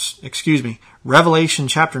 Revelation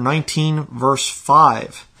chapter 19, verse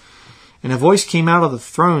 5. And a voice came out of the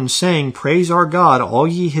throne, saying, Praise our God, all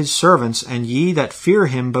ye his servants, and ye that fear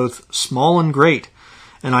him, both small and great.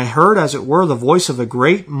 And I heard as it were the voice of a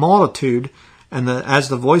great multitude, and as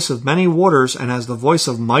the voice of many waters, and as the voice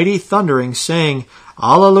of mighty thundering, saying,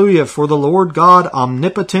 Alleluia, for the Lord God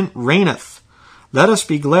omnipotent reigneth. Let us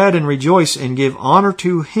be glad and rejoice, and give honor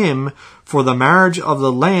to him, for the marriage of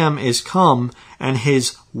the Lamb is come, and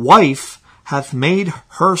his wife hath made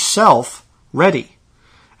herself ready.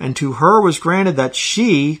 And to her was granted that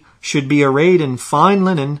she should be arrayed in fine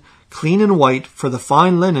linen, clean and white, for the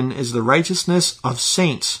fine linen is the righteousness of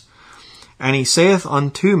saints. And he saith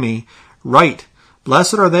unto me, Write,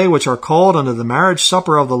 Blessed are they which are called unto the marriage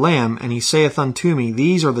supper of the Lamb. And he saith unto me,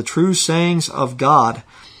 These are the true sayings of God.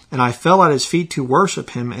 And I fell at his feet to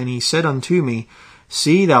worship him. And he said unto me,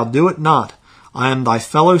 See, thou do it not. I am thy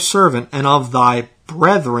fellow servant, and of thy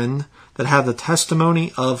brethren that have the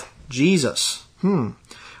testimony of Jesus.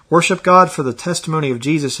 Worship God, for the testimony of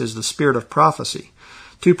Jesus is the spirit of prophecy.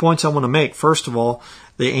 2 points I want to make. First of all,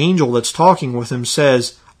 the angel that's talking with him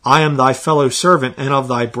says, I am thy fellow servant and of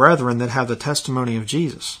thy brethren that have the testimony of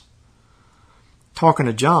Jesus. Talking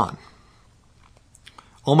to John.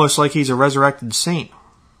 Almost like he's a resurrected saint.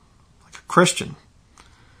 Like a Christian.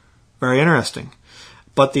 Very interesting.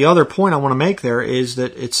 But the other point I want to make there is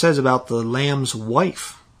that it says about the Lamb's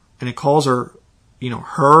wife. And it calls her,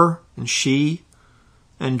 her and she.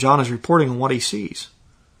 And John is reporting on what he sees.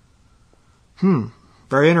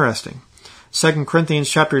 Very interesting. 2 Corinthians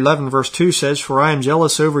chapter 11 verse 2 says, For I am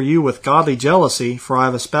jealous over you with godly jealousy, for I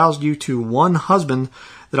have espoused you to one husband,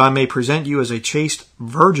 that I may present you as a chaste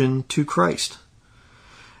virgin to Christ.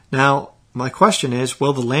 Now, my question is,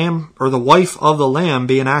 will the Lamb or the wife of the Lamb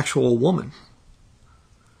be an actual woman?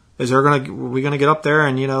 Are we going to get up there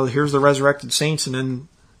and, here's the resurrected saints, and then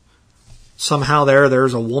somehow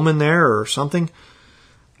there's a woman there or something?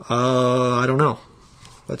 I don't know.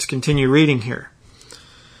 Let's continue reading here.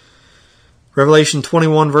 Revelation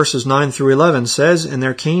 21 verses 9 through 11 says, And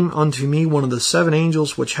there came unto me one of the 7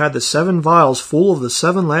 angels which had the 7 vials full of the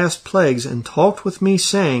 7 last plagues, and talked with me,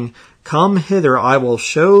 saying, Come hither, I will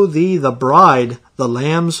show thee the bride, the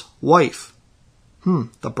Lamb's wife.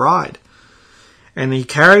 The bride. And he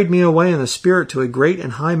carried me away in the spirit to a great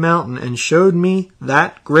and high mountain, and showed me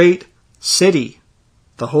that great city,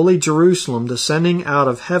 the holy Jerusalem, descending out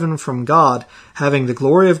of heaven from God, having the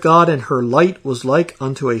glory of God, and her light was like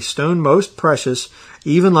unto a stone most precious,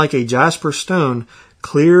 even like a jasper stone,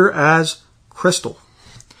 clear as crystal.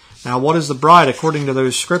 Now, what is the bride according to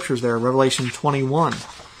those scriptures there, Revelation 21?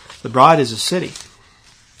 The bride is a city.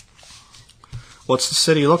 What's the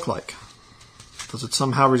city look like? Does it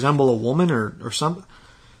somehow resemble a woman or something?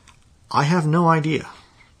 I have no idea.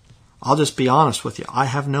 I'll just be honest with you. I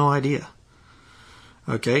have no idea.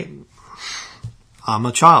 Okay, I'm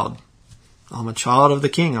a child. I'm a child of the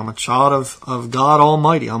King. I'm a child of God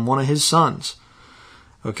Almighty. I'm one of his sons.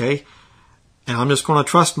 Okay, and I'm just going to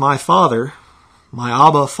trust my Father, my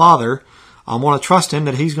Abba Father. I want to trust him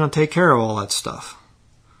that he's going to take care of all that stuff.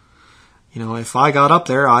 If I got up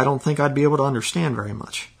there, I don't think I'd be able to understand very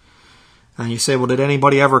much. And you say, well, did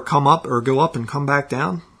anybody ever come up or go up and come back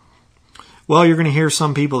down? Well, you're going to hear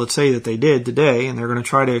some people that say that they did today, and they're going to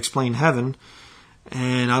try to explain heaven.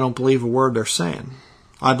 And I don't believe a word they're saying.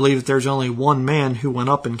 I believe that there's only one man who went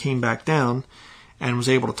up and came back down and was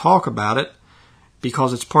able to talk about it,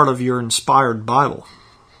 because it's part of your inspired Bible.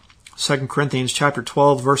 2 Corinthians chapter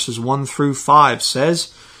 12 verses 1 through 5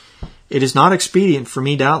 says, It is not expedient for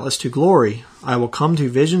me doubtless to glory. I will come to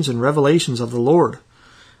visions and revelations of the Lord.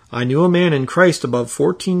 I knew a man in Christ above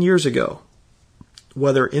 14 years ago.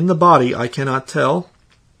 Whether in the body I cannot tell,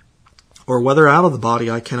 or whether out of the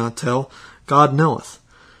body I cannot tell, God knoweth.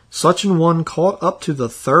 Such an one caught up to the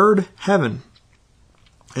 3rd heaven.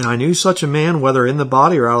 And I knew such a man, whether in the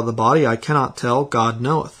body or out of the body, I cannot tell, God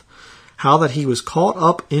knoweth. How that he was caught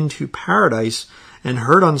up into paradise, and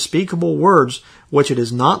heard unspeakable words, which it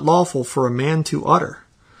is not lawful for a man to utter.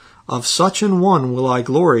 Of such an one will I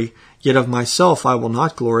glory, yet of myself I will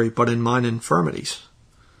not glory, but in mine infirmities.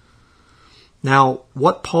 Now,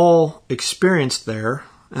 what Paul experienced there,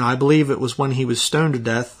 and I believe it was when he was stoned to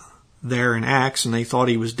death there in Acts, and they thought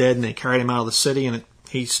he was dead, and they carried him out of the city, and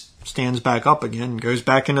he stands back up again and goes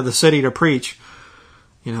back into the city to preach.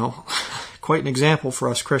 Quite an example for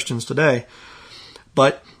us Christians today.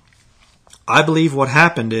 But I believe what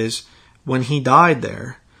happened is, when he died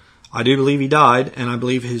there, I do believe he died, and I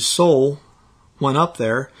believe his soul went up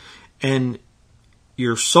there, and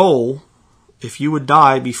your soul, if you would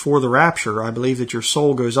die before the rapture, I believe that your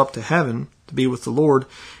soul goes up to heaven, to be with the Lord,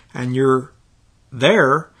 and you're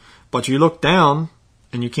there, but you look down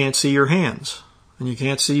and you can't see your hands, and you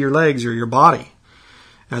can't see your legs or your body.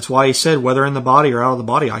 That's why he said, whether in the body or out of the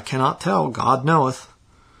body, I cannot tell. God knoweth.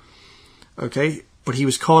 Okay, but he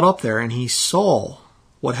was caught up there, and he saw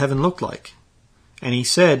what heaven looked like. And he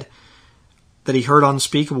said that he heard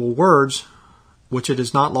unspeakable words, which it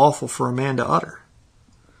is not lawful for a man to utter.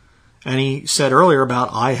 And he said earlier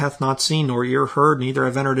about, eye hath not seen, nor ear heard, neither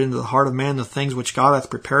have entered into the heart of man the things which God hath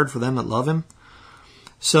prepared for them that love him.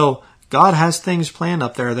 So God has things planned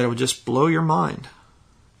up there that would just blow your mind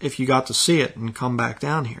if you got to see it and come back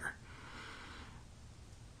down here.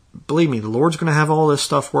 Believe me, the Lord's going to have all this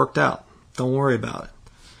stuff worked out. Don't worry about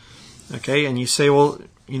it. Okay, and you say, well,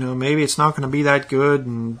 maybe it's not going to be that good,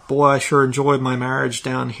 and boy, I sure enjoyed my marriage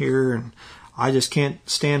down here, and I just can't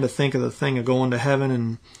stand to think of the thing of going to heaven,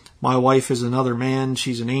 and my wife is another man,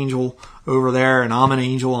 she's an angel over there, and I'm an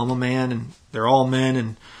angel, I'm a man, and they're all men,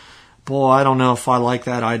 and boy, I don't know if I like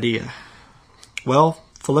that idea. Well,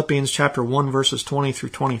 Philippians chapter 1, verses 20 through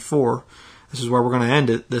 24, this is where we're going to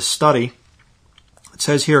end this study. It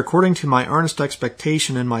says here, according to my earnest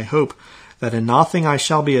expectation and my hope, that in nothing I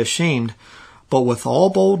shall be ashamed, but with all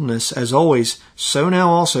boldness, as always, so now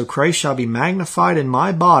also Christ shall be magnified in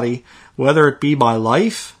my body, whether it be by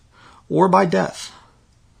life or by death.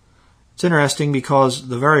 It's interesting because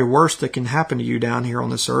the very worst that can happen to you down here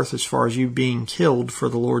on this earth, as far as you being killed for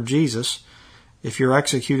the Lord Jesus, if you're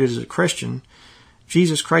executed as a Christian,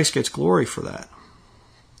 Jesus Christ gets glory for that.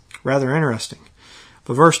 Rather interesting.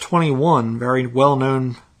 But verse 21, very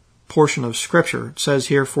well-known portion of Scripture, it says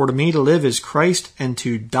here, for to me to live is Christ, and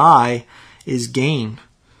to die is gain.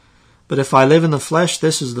 But if I live in the flesh,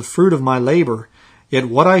 this is the fruit of my labor. Yet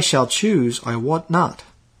what I shall choose, I wot not.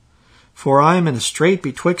 For I am in a strait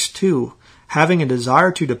betwixt two, having a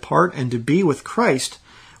desire to depart and to be with Christ,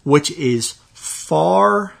 which is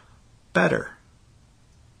far better.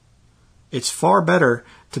 It's far better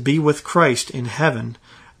to be with Christ in heaven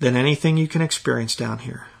than anything you can experience down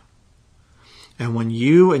here. And when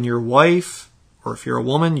you and your wife, or if you're a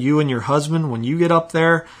woman, you and your husband, when you get up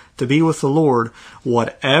there to be with the Lord,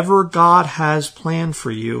 whatever God has planned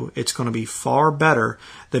for you, it's going to be far better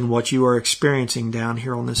than what you are experiencing down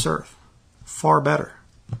here on this earth. Far better.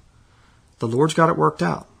 The Lord's got it worked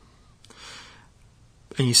out.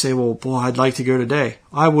 And you say, well, boy, I'd like to go today.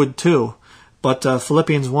 I would too. But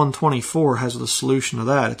Philippians 1:24 has the solution to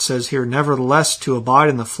that. It says here, nevertheless, to abide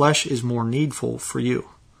in the flesh is more needful for you.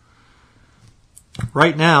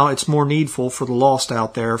 Right now, it's more needful for the lost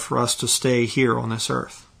out there for us to stay here on this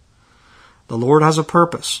earth. The Lord has a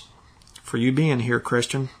purpose for you being here,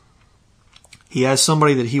 Christian. He has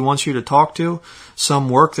somebody that He wants you to talk to, some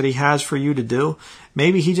work that He has for you to do.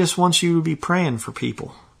 Maybe He just wants you to be praying for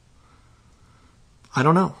people. I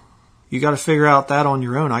don't know. You got to figure out that on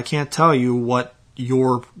your own. I can't tell you what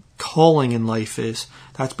your calling in life is.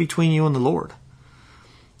 That's between you and the Lord.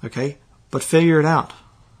 Okay? But figure it out.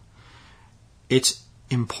 It's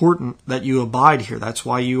important that you abide here. That's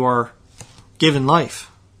why you are given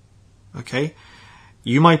life. Okay?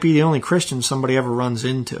 You might be the only Christian somebody ever runs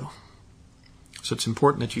into. So it's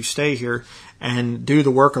important that you stay here and do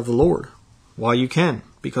the work of the Lord while you can,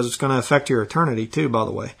 because it's going to affect your eternity too, by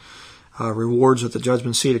the way. Rewards at the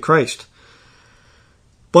judgment seat of Christ.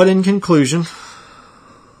 But in conclusion,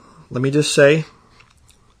 let me just say,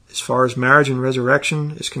 as far as marriage and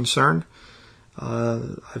resurrection is concerned,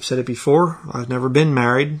 I've said it before, I've never been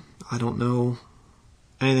married. I don't know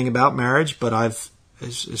anything about marriage, but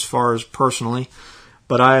as far as personally,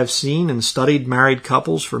 but I have seen and studied married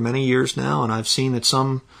couples for many years now, and I've seen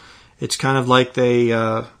that it's kind of like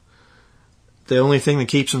the only thing that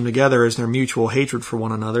keeps them together is their mutual hatred for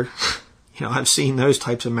one another. I've seen those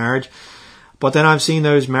types of marriage. But then I've seen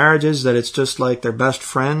those marriages that it's just like they're best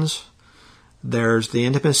friends. There's the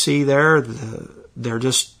intimacy there. They're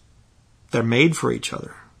made for each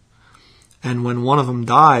other. And when one of them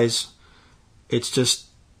dies, it's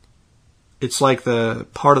like the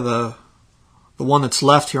part of the one that's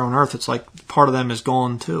left here on earth, it's like part of them is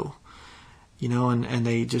gone too. And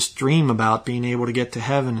they just dream about being able to get to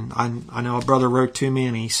heaven. And I know a brother wrote to me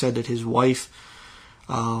and he said that his wife,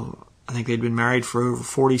 I think they'd been married for over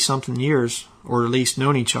 40-something years, or at least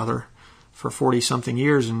known each other for 40-something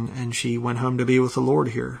years, and she went home to be with the Lord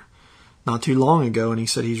here not too long ago, and he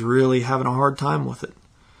said he's really having a hard time with it.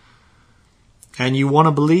 And you want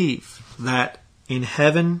to believe that in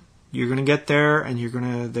heaven, you're going to get there,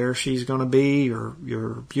 and there she's going to be,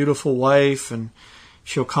 your beautiful wife, and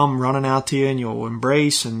she'll come running out to you, and you'll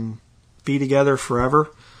embrace and be together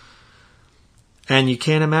forever. And you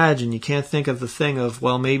can't imagine, you can't think of the thing of,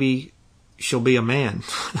 well, maybe she'll be a man.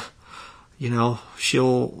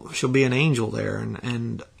 she'll be an angel there,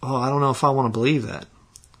 and I don't know if I want to believe that.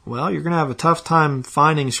 Well, you're going to have a tough time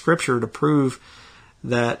finding scripture to prove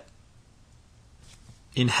that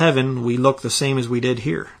in heaven we look the same as we did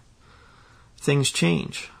here. Things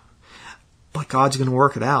change, but God's going to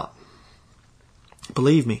work it out.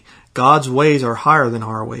 Believe me, God's ways are higher than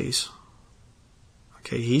our ways.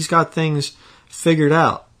 Okay, He's got things figured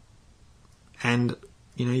out. And,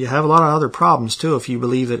 you have a lot of other problems too if you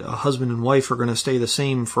believe that a husband and wife are going to stay the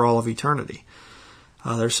same for all of eternity.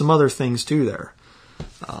 There's some other things too there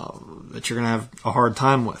that you're going to have a hard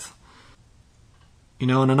time with.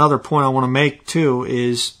 And another point I want to make too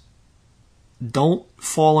is don't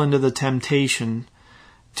fall into the temptation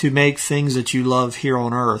to make things that you love here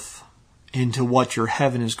on earth into what your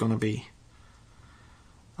heaven is going to be.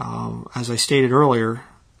 As I stated earlier,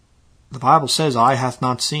 the Bible says, "Eye hath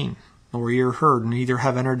not seen, nor ear heard, neither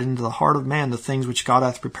have entered into the heart of man the things which God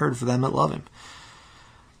hath prepared for them that love Him."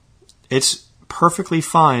 It's perfectly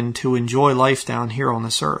fine to enjoy life down here on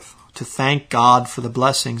this earth, to thank God for the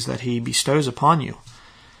blessings that He bestows upon you.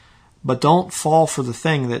 But don't fall for the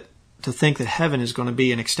thing to think that heaven is going to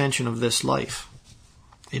be an extension of this life.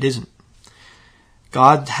 It isn't.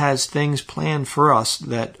 God has things planned for us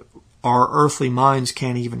that our earthly minds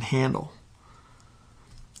can't even handle.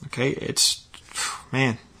 Okay,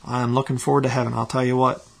 man, I'm looking forward to heaven. I'll tell you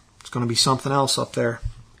what, it's going to be something else up there.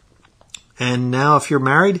 And now if you're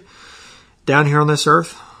married down here on this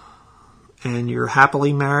earth, and you're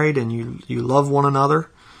happily married and you love one another,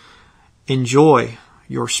 enjoy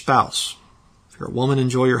your spouse. If you're a woman,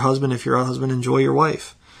 enjoy your husband. If you're a husband, enjoy your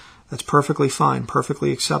wife. That's perfectly fine,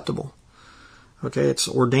 perfectly acceptable. Okay, it's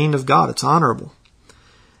ordained of God. It's honorable.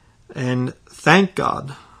 And thank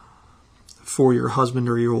God for your husband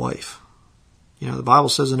or your wife. The Bible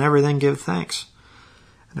says, "In everything give thanks."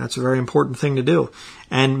 And that's a very important thing to do.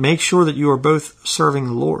 And make sure that you are both serving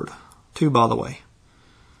the Lord, too, by the way.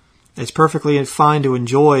 It's perfectly fine to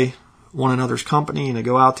enjoy one another's company and to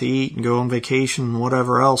go out to eat and go on vacation and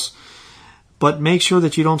whatever else. But make sure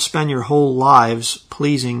that you don't spend your whole lives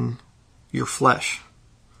pleasing your flesh,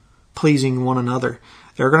 pleasing one another.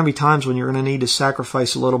 There are going to be times when you're going to need to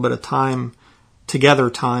sacrifice a little bit of time, together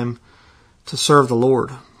time, to serve the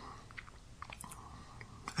Lord.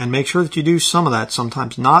 And make sure that you do some of that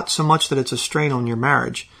sometimes. Not so much that it's a strain on your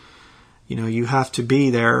marriage. You have to be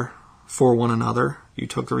there for one another. You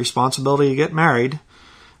took the responsibility to get married.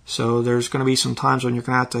 So there's going to be some times when you're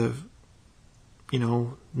going to have to,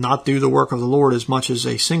 not do the work of the Lord as much as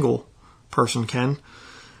a single person can.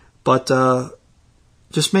 But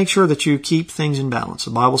just make sure that you keep things in balance.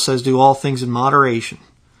 The Bible says do all things in moderation.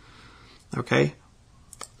 Okay?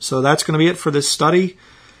 So that's going to be it for this study.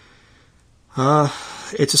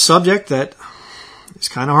 It's a subject that is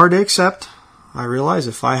kind of hard to accept. I realize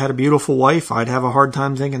if I had a beautiful wife, I'd have a hard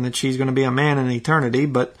time thinking that she's going to be a man in eternity,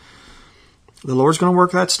 but the Lord's going to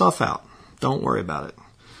work that stuff out. Don't worry about it.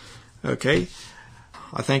 Okay?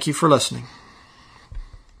 I thank you for listening.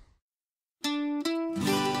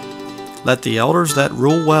 Let the elders that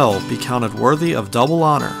rule well be counted worthy of double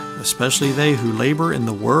honor, especially they who labor in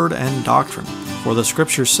the word and doctrine. For the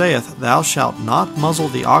Scripture saith, Thou shalt not muzzle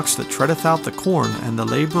the ox that treadeth out the corn, and the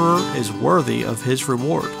laborer is worthy of his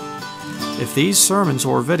reward. If these sermons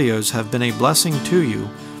or videos have been a blessing to you,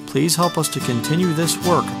 please help us to continue this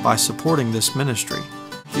work by supporting this ministry.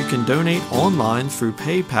 You can donate online through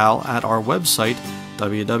PayPal at our website,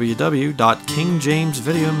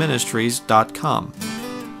 www.KingJamesVideoMinistries.com.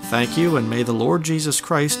 Thank you, and may the Lord Jesus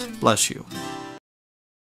Christ bless you.